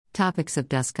Topics of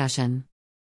discussion.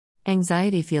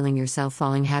 Anxiety. Feeling yourself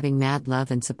falling. Having mad love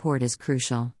and support is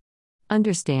crucial.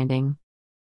 Understanding.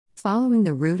 Following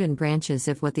the root and branches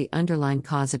of what the underlying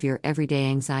cause of your everyday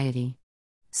anxiety.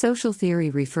 Social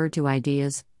theory referred to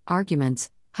ideas,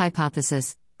 arguments,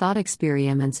 hypotheses, thought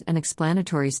experiments, and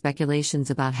explanatory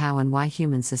speculations about how and why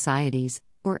human societies,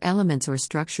 or elements or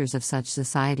structures of such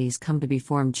societies, come to be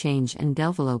formed, change, and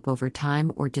develop over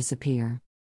time or disappear.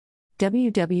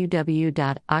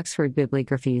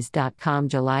 www.oxfordbibliographies.com,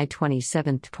 July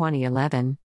 27,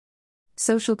 2011.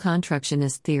 Social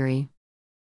constructionist theory.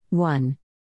 1.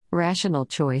 Rational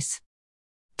choice.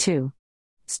 2.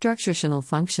 Structurational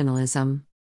functionalism.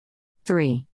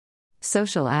 3.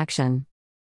 Social action.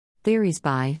 Theories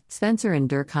by Spencer and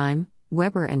Durkheim,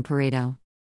 Weber and Pareto.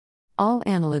 All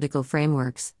analytical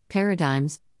frameworks,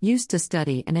 paradigms, used to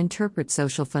study and interpret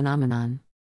social phenomenon.